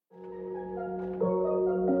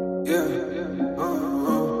Yeah.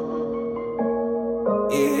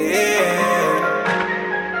 Yeah.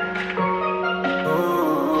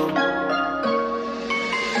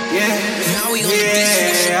 Yeah. Now we on the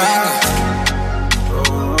beach, Yeah.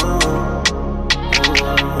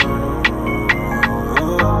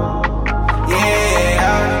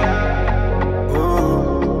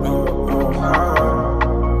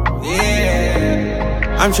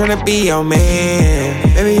 I'm tryna be your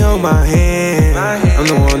man, baby hold my hand. I'm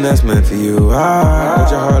the one that's meant for you. Put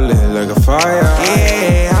your heart lit like a fire.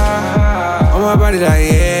 Yeah, on my body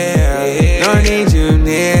like yeah. No, I need you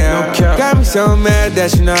near. Got me so mad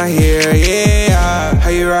that you're not here. Yeah, how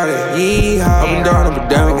you ride it? Yeehaw. Up and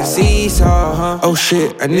down like a seesaw. Oh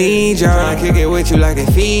shit, I need y'all. I kick it with you like a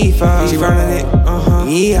FIFA. She running it,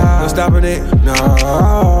 yeehaw. No stopping it,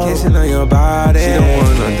 no. Kissing on your body. She don't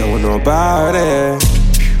want nothing with nobody.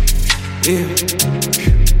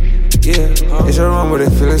 Yeah, it's so wrong, but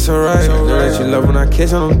it feeling so right. Know that you love when I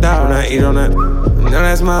kiss on them thighs, when I eat on that. Now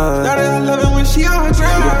that's mine. Know that I love it when she on her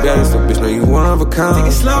drive. You the baddest, little bitch, know you one of a kind.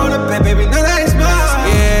 Take it slow in the bed, baby, know that it's mine.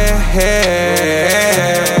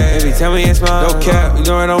 Yeah, baby, tell me it's mine. No cap, you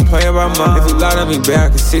know I don't play about mine. If you lie to me, babe, I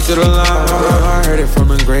can see through the line. I heard it from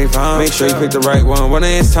the grapevine. Make sure you pick the right one when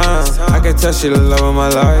it's time. I can tell she the love of my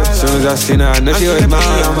life. As soon as I seen her, I knew she was mine.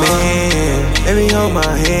 Baby, hold my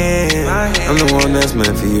hand. I'm the one that's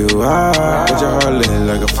meant for you. Put your heart lit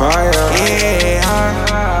like a fire.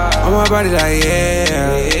 Yeah, on my body like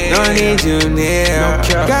yeah. No, I need you near.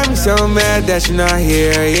 Got me so mad that you're not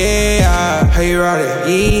here. Yeah, how you ride it?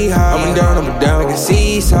 Yeehaw. Up and down like a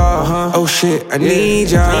seesaw. Oh shit, I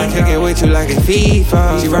need y'all. I kick it with you like a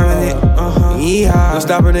FIFA. She running it, yeehaw. No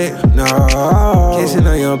stopping it, no. Kissing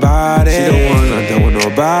on your body. She don't want nothing with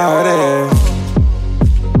nobody.